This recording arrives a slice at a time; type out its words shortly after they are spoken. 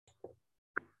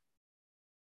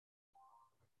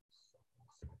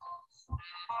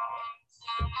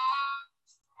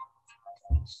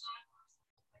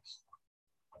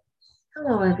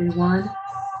Hello, everyone.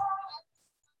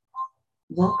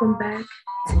 Welcome back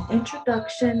to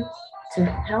Introduction to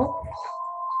Health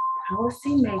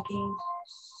Policy Making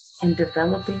in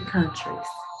Developing Countries.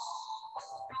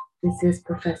 This is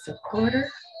Professor Carter,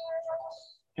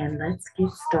 and let's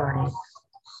get started.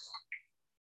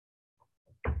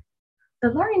 The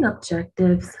learning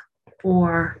objectives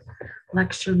for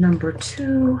lecture number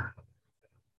 2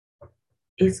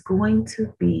 is going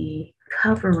to be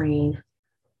covering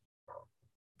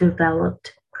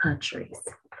developed countries.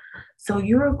 So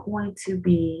you're going to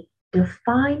be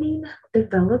defining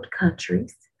developed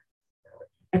countries,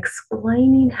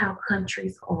 explaining how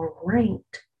countries are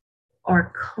ranked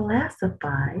or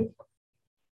classified,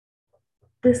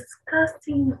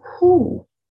 discussing who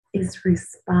is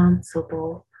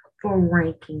responsible for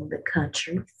ranking the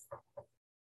countries,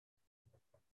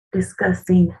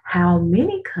 discussing how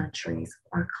many countries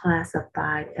are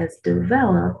classified as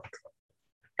developed,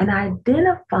 and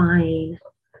identifying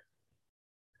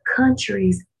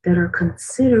countries that are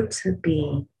considered to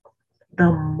be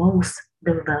the most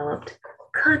developed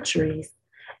countries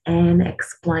and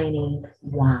explaining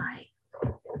why.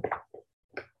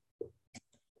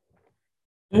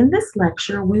 In this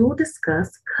lecture, we will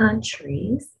discuss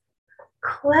countries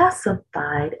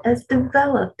classified as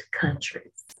developed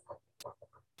countries.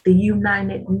 The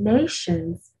United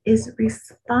Nations is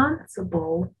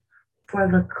responsible for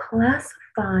the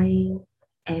classifying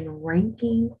and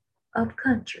ranking of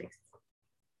countries.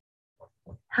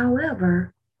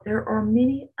 However, there are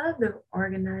many other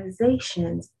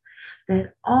organizations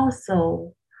that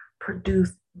also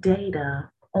produce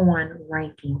data on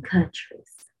ranking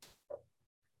countries.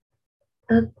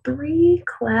 The 3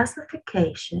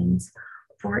 classifications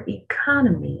for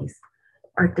economies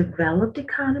are developed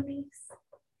economies,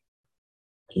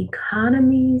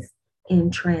 economies in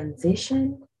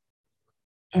transition,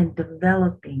 and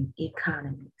developing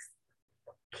economies.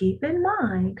 Keep in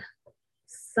mind,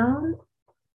 some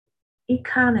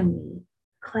economy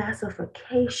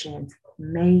classifications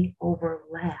may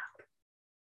overlap.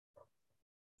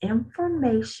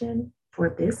 Information for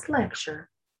this lecture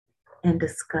and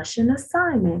discussion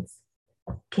assignments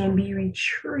can be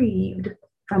retrieved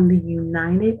from the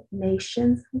United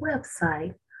Nations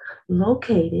website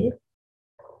located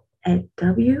at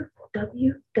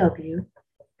www.hdr.undp.org.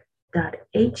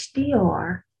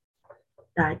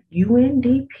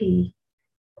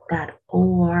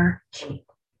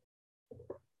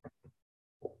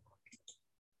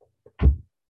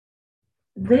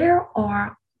 There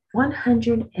are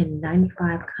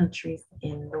 195 countries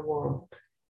in the world.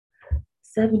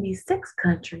 76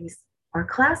 countries are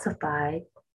classified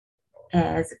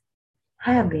as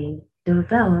having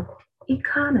developed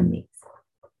economies.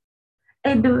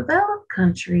 A developed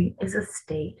country is a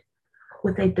state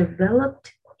with a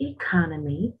developed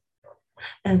economy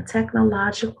and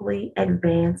technologically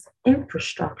advanced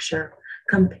infrastructure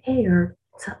compared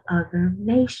to other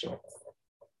nations.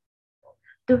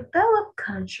 Developed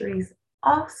countries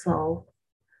also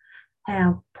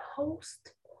have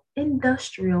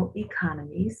post-industrial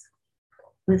economies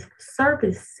with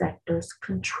service sectors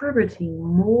contributing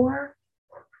more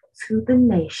to the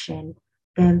nation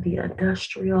than the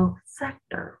industrial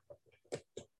sector.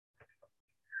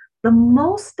 The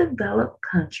most developed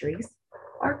countries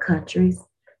are countries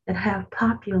that have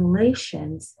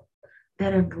populations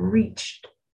that have reached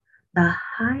the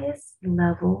highest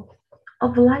level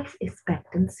of life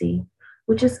expectancy,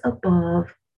 which is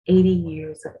above 80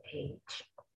 years of age.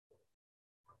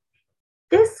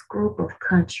 This group of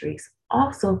countries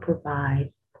also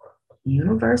provide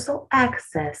universal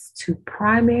access to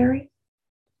primary,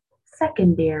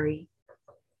 secondary,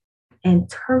 and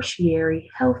tertiary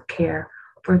health care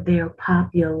for their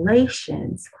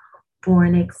populations for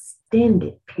an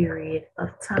extended period of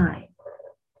time.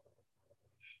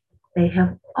 They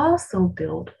have also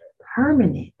built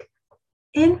permanent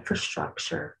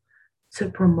infrastructure to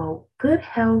promote good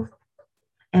health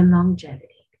and longevity.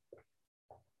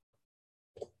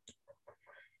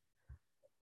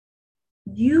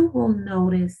 You will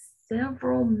notice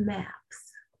several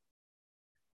maps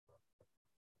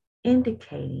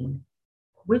indicating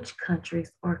which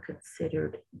countries are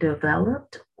considered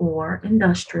developed or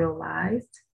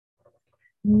industrialized,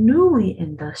 newly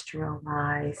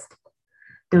industrialized,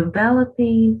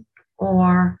 developing,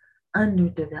 or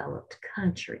underdeveloped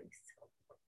countries.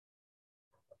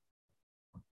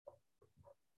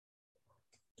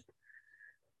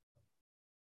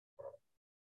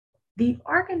 The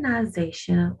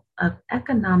Organization of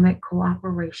Economic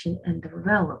Cooperation and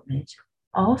Development,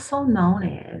 also known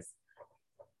as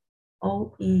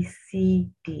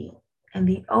OECD. And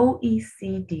the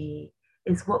OECD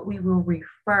is what we will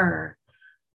refer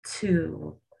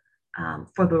to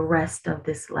for the rest of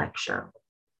this lecture.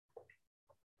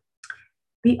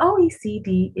 The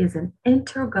OECD is an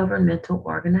intergovernmental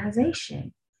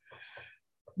organization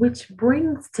which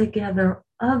brings together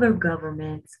other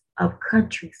governments of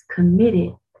countries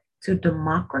committed to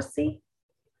democracy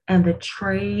and the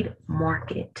trade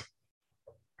market.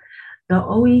 The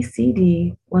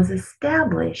OECD was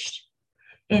established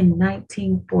in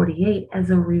 1948 as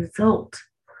a result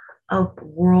of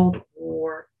World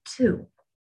War II.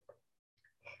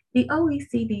 The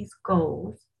OECD's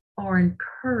goals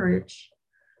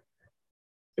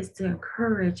is to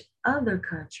encourage other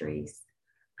countries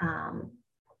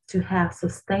to have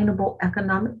sustainable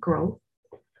economic growth,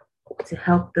 to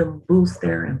help them boost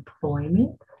their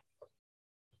employment,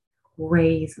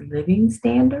 raise living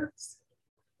standards,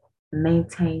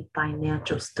 maintain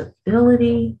financial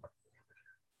stability,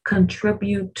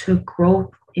 contribute to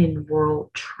growth in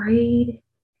world trade,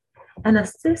 and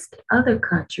assist other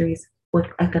countries with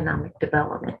economic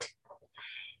development.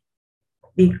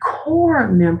 The core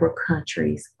member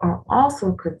countries are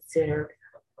also considered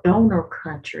donor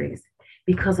countries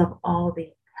because of all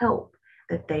the help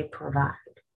that they provide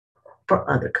for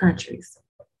other countries.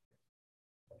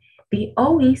 The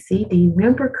OECD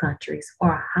member countries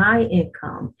are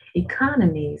high-income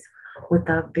economies with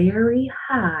a very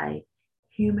high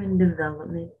Human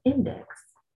Development Index.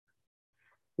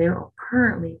 There are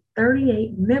currently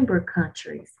 38 member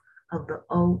countries of the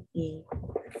OECD.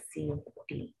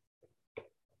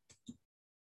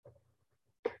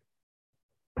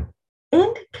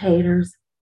 Indicators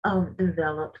of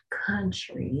developed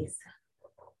countries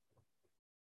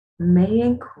may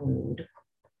include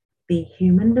the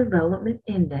Human Development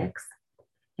Index,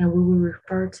 and we will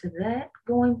refer to that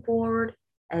going forward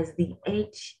as the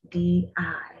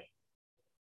HDI.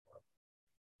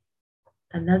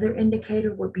 Another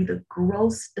indicator would be the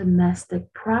gross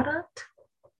domestic product.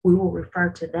 We will refer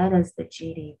to that as the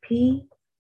GDP,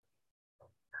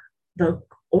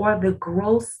 or the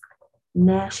gross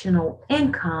national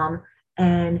income,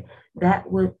 and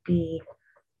that would be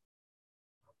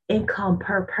income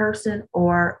per person,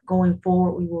 or going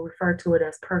forward, we will refer to it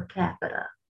as per capita.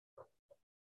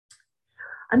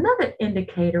 Another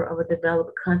indicator of a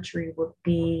developed country would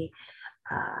be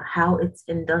how it's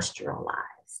industrialized.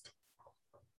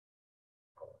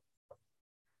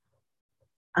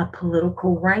 A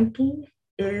political ranking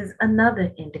is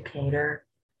another indicator,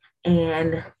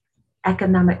 and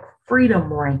economic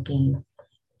freedom ranking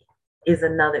is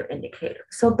another indicator.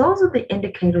 So those are the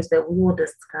indicators that we will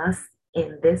discuss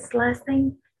in this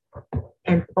lesson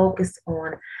and focus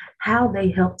on how they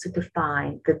help to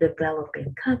define the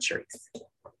developing countries.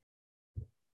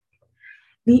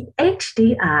 The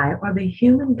HDI, or the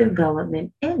Human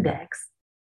Development Index,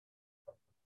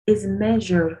 is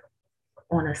measured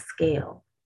on a scale.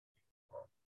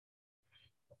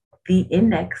 The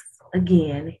index,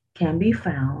 again, can be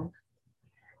found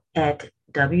at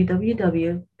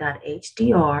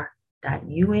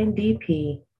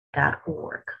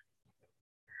www.hdr.undp.org.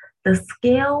 The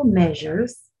scale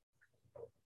measures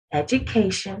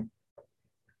education,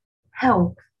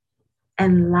 health,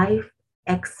 and life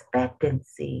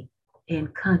expectancy in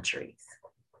countries.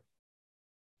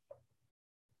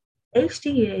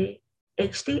 HDI,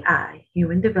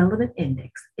 Human Development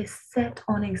Index, is set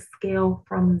on a scale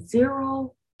from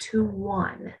 0 to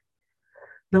 1.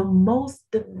 The most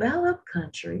developed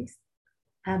countries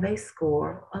have a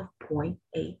score of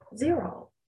 0.80.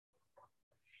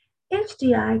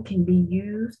 HDI can be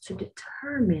used to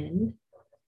determine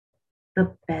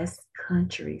the best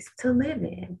countries to live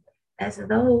in, as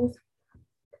those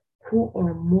who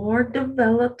are more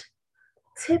developed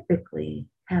typically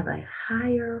have a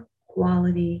higher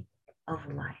quality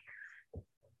of life.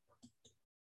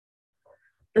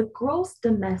 The gross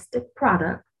domestic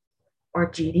product, or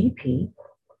GDP,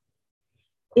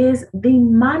 is the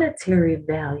monetary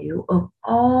value of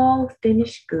all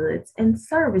finished goods and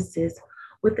services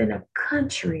within a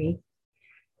country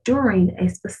during a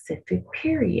specific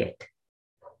period.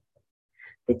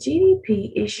 The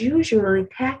GDP is usually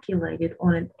calculated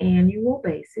on an annual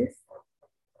basis,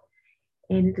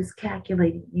 and it is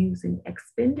calculated using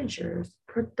expenditures,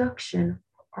 production,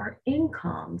 or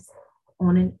incomes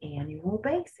on an annual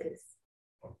basis.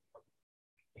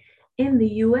 In the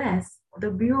US, the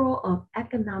Bureau of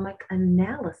Economic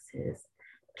Analysis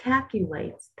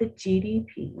calculates the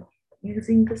GDP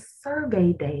using the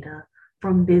survey data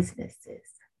from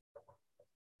businesses.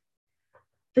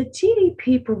 The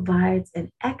GDP provides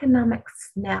an economic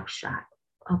snapshot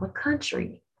of a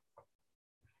country,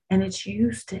 and it's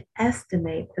used to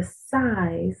estimate the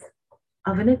size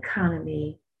of an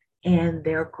economy and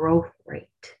their growth rate.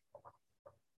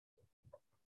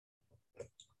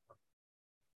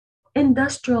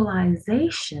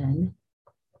 Industrialization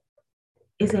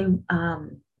is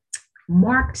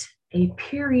marked a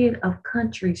period of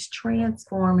countries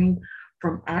transforming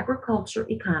from agriculture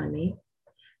economy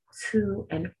to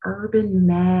an urban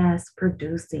mass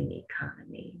producing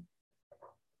economy.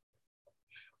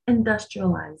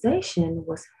 Industrialization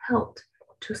was helped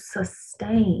to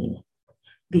sustain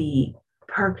the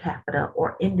per capita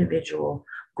or individual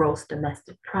gross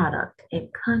domestic product in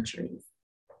countries.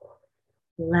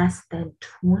 Less than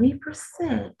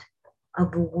 20%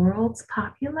 of the world's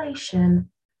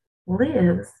population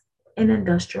lives in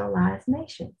industrialized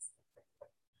nations.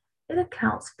 It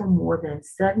accounts for more than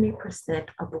 70%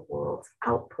 of the world's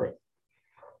output.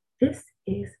 This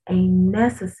is a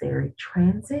necessary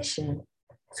transition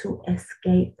to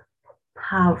escape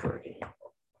poverty.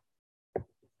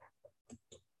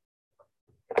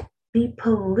 The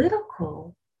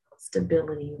political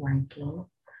stability ranking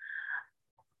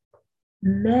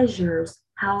measures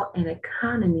how an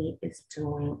economy is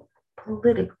doing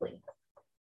politically.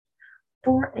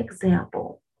 For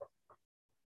example,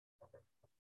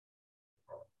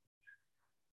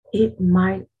 it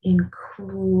might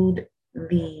include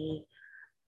the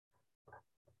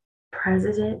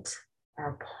president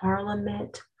or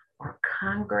parliament or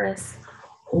Congress,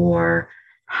 or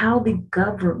how the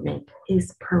government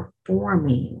is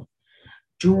performing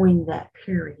during that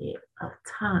period of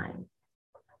time.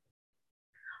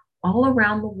 All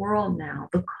around the world now,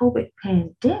 the COVID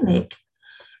pandemic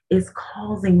is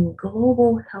causing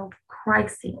global health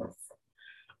crises,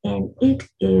 and it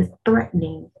is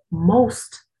threatening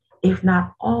most, if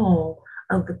not all,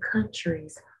 of the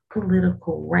country's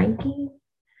political ranking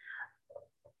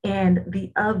and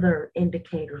the other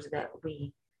indicators that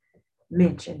we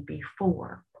mentioned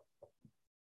before.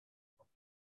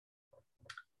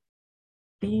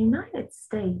 The United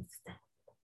States,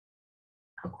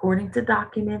 according to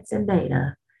documents and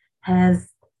data,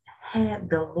 has had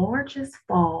the largest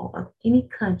fall of any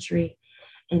country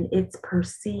in its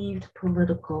perceived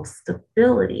political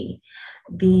stability.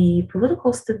 The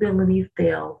political stability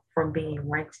fell from being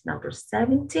ranked number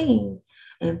 17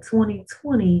 in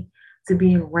 2020 to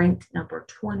being ranked number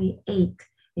 28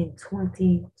 in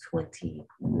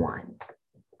 2021.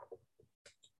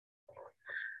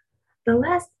 The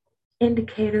last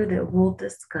indicator that we'll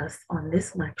discuss on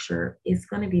this lecture is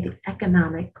going to be the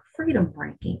economic freedom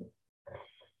ranking.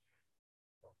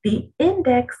 The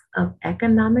Index of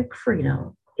Economic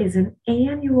Freedom is an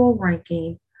annual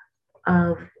ranking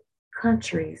of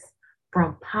countries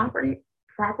from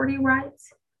property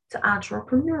rights to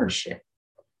entrepreneurship.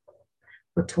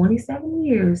 For 27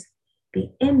 years,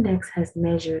 the index has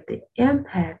measured the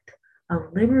impact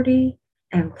of liberty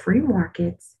and free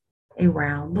markets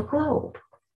around the globe.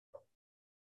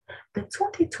 The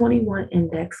 2021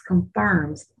 index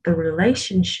confirms the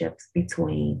relationships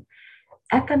between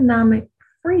economic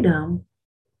freedom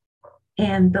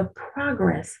and the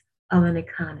progress of an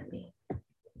economy.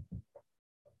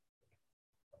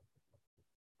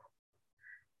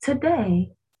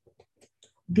 Today,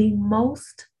 the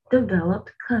most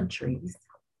developed countries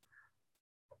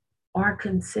are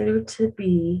considered to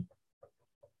be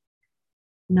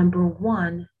number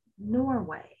 1,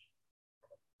 Norway,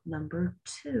 number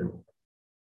 2,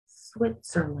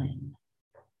 Switzerland,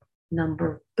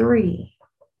 number 3,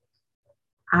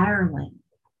 Ireland,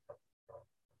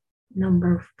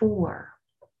 number 4,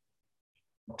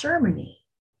 Germany,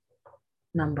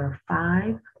 number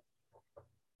 5,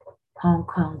 Hong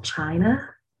Kong, China,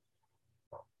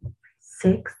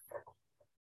 6,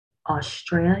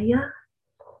 Australia,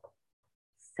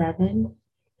 7,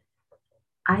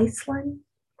 Iceland,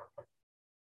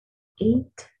 8,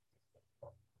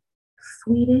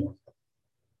 Sweden,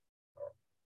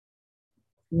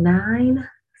 9,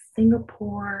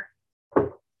 Singapore,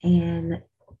 and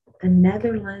the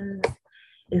Netherlands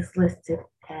is listed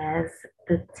as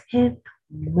the 10th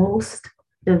most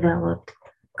developed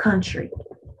country.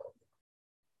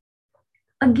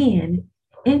 Again,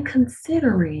 in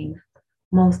considering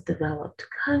most developed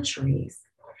countries,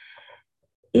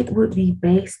 it would be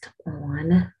based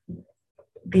on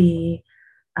the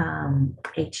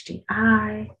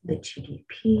HDI, the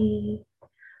GDP,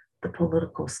 the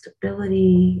political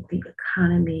stability, the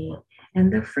economy,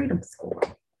 and the freedom score.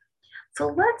 So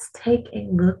let's take a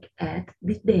look at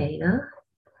the data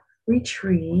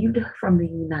retrieved from the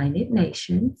United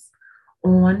Nations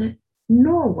on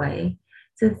Norway,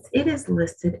 since it is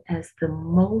listed as the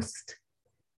most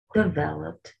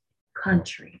developed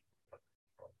country.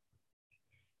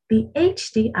 The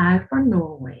HDI for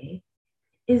Norway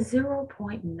is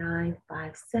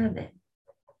 0.957,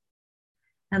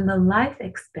 and the life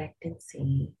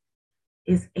expectancy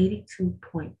is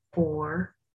 82.4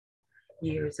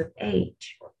 years of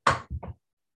age.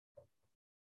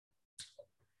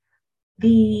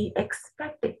 The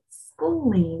expected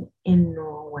schooling in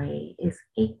Norway is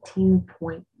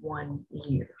 18.1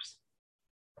 years.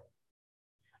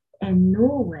 And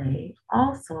Norway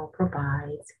also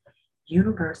provides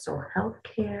universal health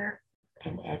care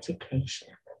and education.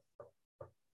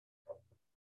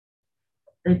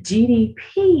 The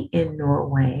GDP in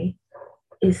Norway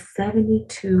is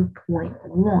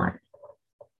 72.1.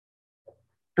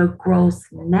 The gross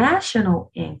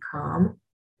national income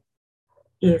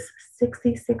is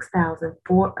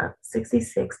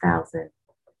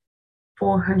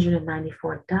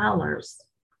 $66,494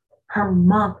 per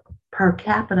month per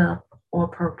capita or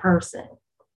per person.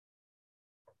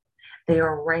 They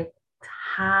are ranked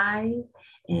high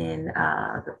in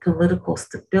the political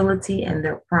stability and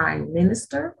their prime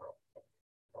minister.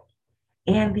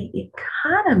 And the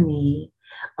economy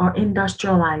or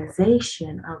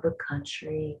industrialization of the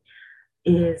country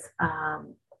is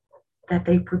that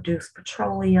they produce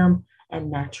petroleum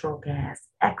and natural gas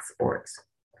exports.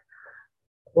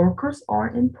 Workers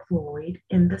are employed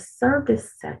in the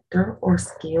service sector or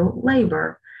skilled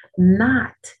labor,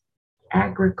 not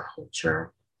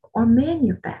agriculture or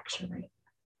manufacturing.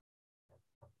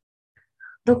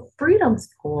 The freedom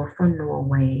score for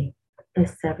Norway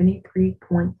is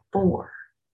 73.4.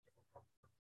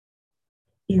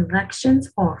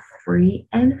 Elections are free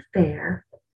and fair,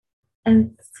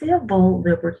 and civil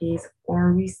liberties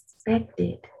are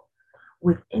respected,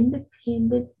 with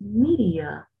independent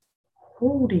media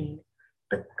holding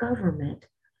the government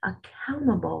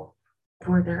accountable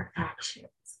for their actions.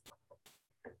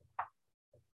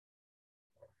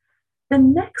 The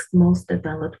next most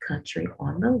developed country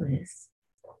on the list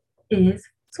is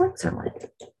Switzerland.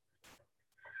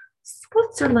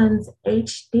 Switzerland's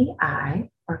HDI,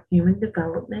 or Human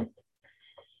Development,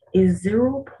 is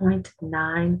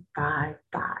 0.955.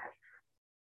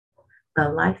 The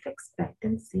life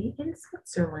expectancy in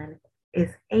Switzerland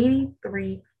is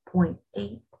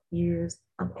 83.8 years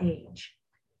of age.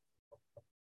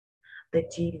 The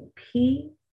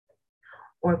GDP,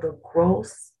 or the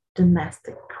gross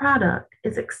domestic product,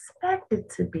 is expected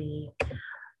to be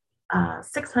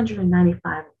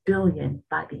 695 billion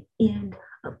by the end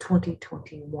of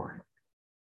 2021.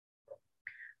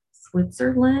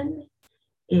 Switzerland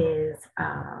is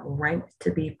ranked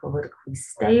to be politically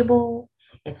stable.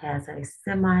 It has a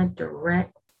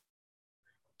semi-direct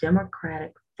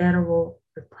democratic federal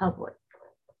republic.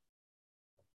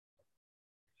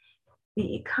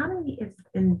 The economy is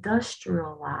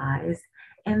industrialized,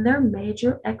 and their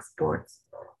major exports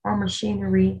are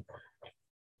machinery,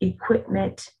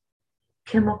 equipment,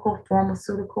 chemical,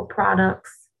 pharmaceutical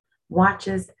products,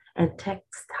 watches, and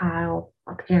textile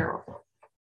apparel.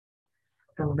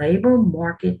 The labor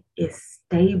market is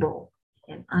stable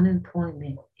and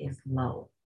unemployment is low.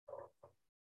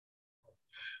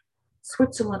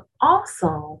 Switzerland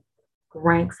also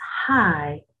ranks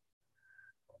high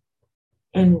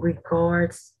in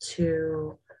regards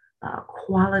to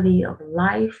quality of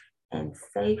life and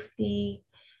safety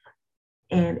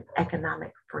and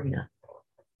economic freedom.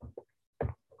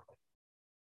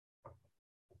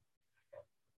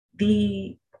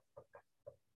 The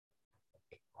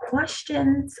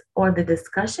questions or the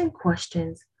discussion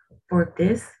questions for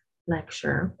this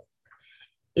lecture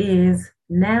is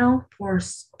now for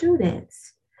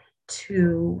students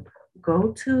to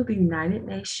go to the United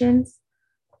Nations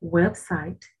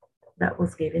website that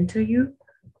was given to you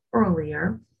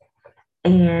earlier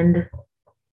and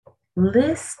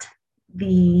list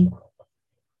the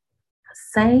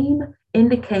same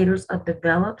indicators of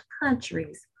developed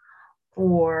countries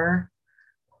for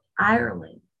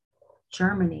Ireland,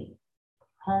 Germany,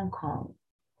 Hong Kong,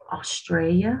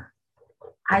 Australia,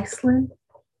 Iceland,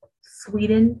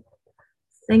 Sweden,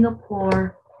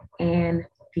 Singapore, and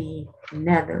the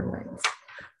Netherlands.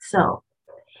 So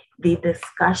the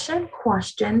discussion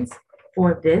questions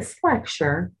for this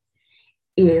lecture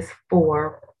is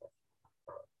for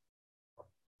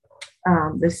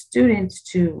the students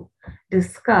to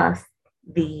discuss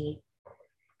the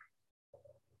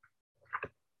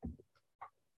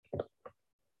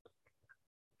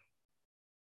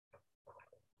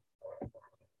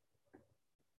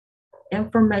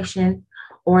information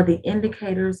or the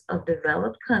indicators of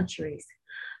developed countries.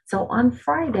 So on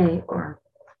Friday, or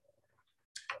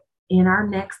in our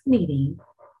next meeting,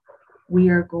 we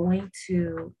are going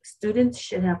to, students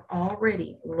should have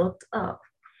already looked up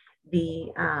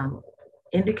the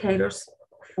indicators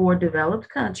for developed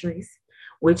countries,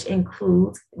 which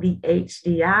includes the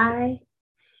HDI,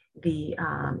 the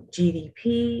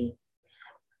GDP,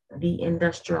 the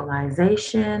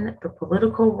industrialization, the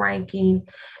political ranking,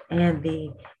 and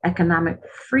the economic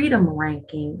freedom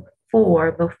ranking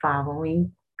for the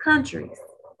following countries: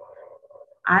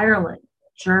 Ireland,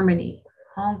 Germany,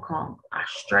 Hong Kong,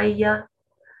 Australia,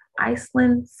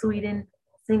 Iceland, Sweden,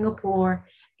 Singapore,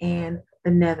 and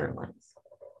the Netherlands.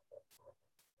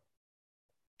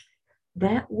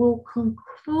 That will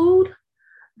conclude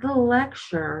the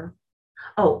lecture.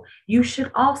 Oh, you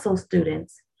should also,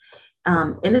 students,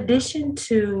 in addition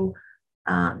to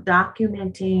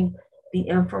documenting the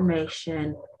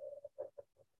information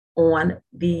on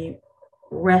the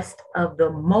rest of the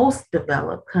most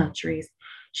developed countries,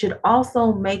 should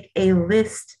also make a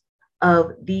list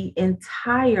of the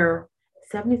entire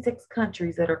 76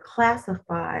 countries that are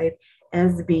classified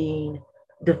as being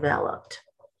developed.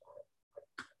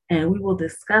 And we will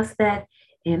discuss that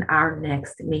in our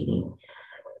next meeting.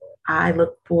 I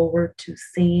look forward to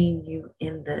seeing you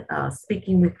in the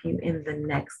speaking with you in the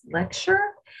next lecture.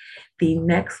 The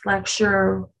next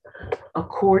lecture,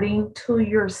 according to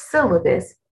your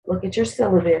syllabus, look at your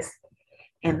syllabus,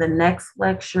 and the next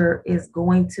lecture is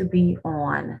going to be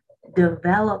on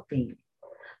developing.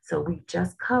 So we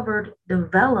just covered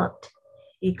developed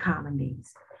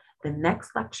economies. The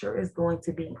next lecture is going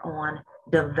to be on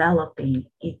developing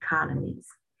economies,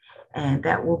 and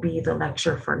that will be the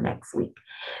lecture for next week.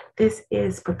 This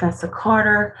is Professor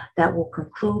Carter. That will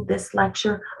conclude this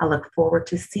lecture. I look forward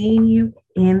to seeing you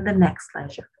in the next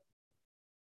lecture.